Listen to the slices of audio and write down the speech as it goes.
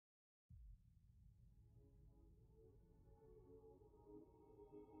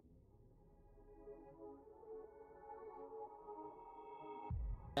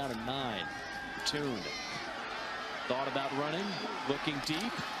Down to 9. Tuned. Thought about running. Looking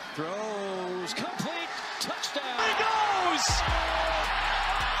deep. Throws. Complete. Touchdown. He goes!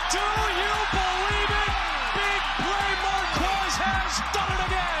 Do you believe it? Big play. Marquez has done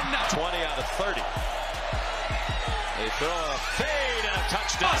it again. 20 out of 30. They throw a fade and a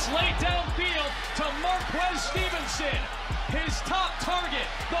touchdown. Pass laid downfield to Marquez Stevenson. His top target,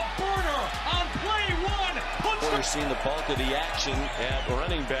 the burner on play 1. We've seen the bulk of the action at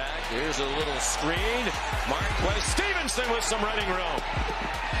running back. Here's a little screen. Marquez Stevenson with some running room.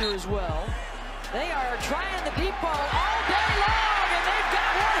 Here as well. They are trying the deep ball all day long, and they've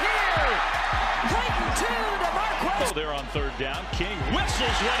got one here. Clayton to Marquez. Oh, they're on third down. King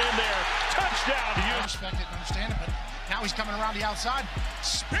whistles one in there. Touchdown. I respect it and understand it, but now he's coming around the outside.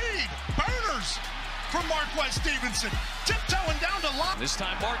 Speed, burners from Marquez Stevenson. Tiptoeing down to line. This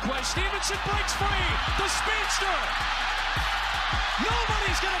time Marquez Stevenson breaks free. The speedster.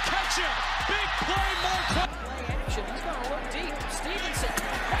 Nobody's going to catch him. Big play, Marquez. Play action. He's going to look deep. Stevenson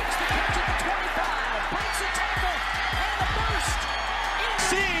makes the catch at the 25. Breaks the tackle. And the burst.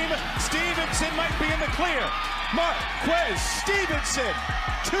 Stevenson might be in the clear. Marquez Stevenson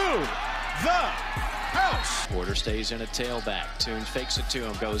to the house. Porter stays in a tailback. Tune fakes it to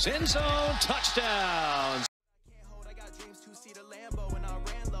him. Goes end zone. Touchdown. I got dreams to see the Lambo and I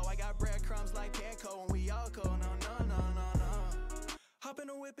ran low. I got breadcrumbs like Panko and we all go. No. Hop in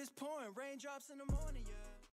the whip is pouring. Raindrops in the morning. Yeah.